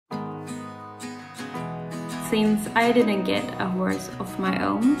since I didn't get a horse of my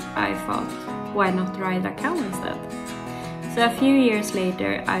own, I thought, why not ride a cow instead? So a few years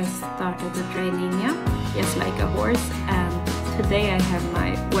later I started to train Ninja, just like a horse, and today I have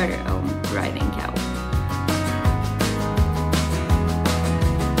my very own riding cow.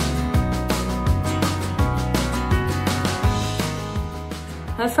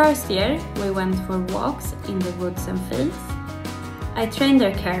 Her first year we went for walks in the woods and fields. I trained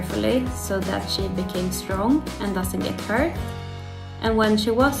her carefully so that she became strong and doesn't get hurt. And when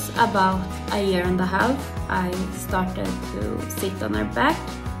she was about a year and a half, I started to sit on her back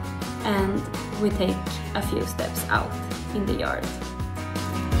and we take a few steps out in the yard.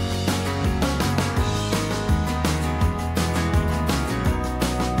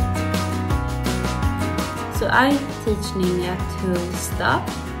 So I teach Ninja to stop,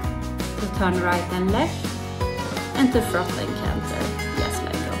 to turn right and left, and to throttle and canter, just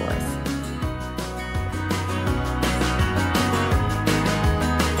like a horse.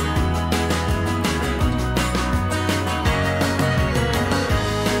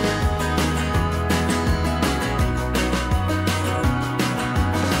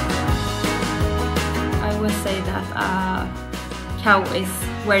 I would say that a cow is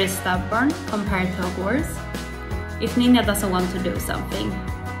very stubborn compared to a horse. If Ninja doesn't want to do something,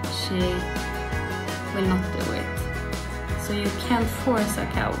 she will not do it. So you can't force a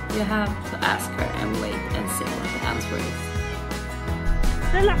cow. You have to ask her and wait and see what the answer is.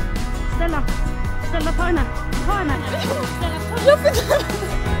 Stella! Stella! Stella, ta henne! Ta henne! Jag fick...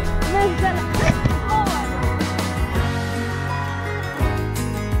 Nej, Stella!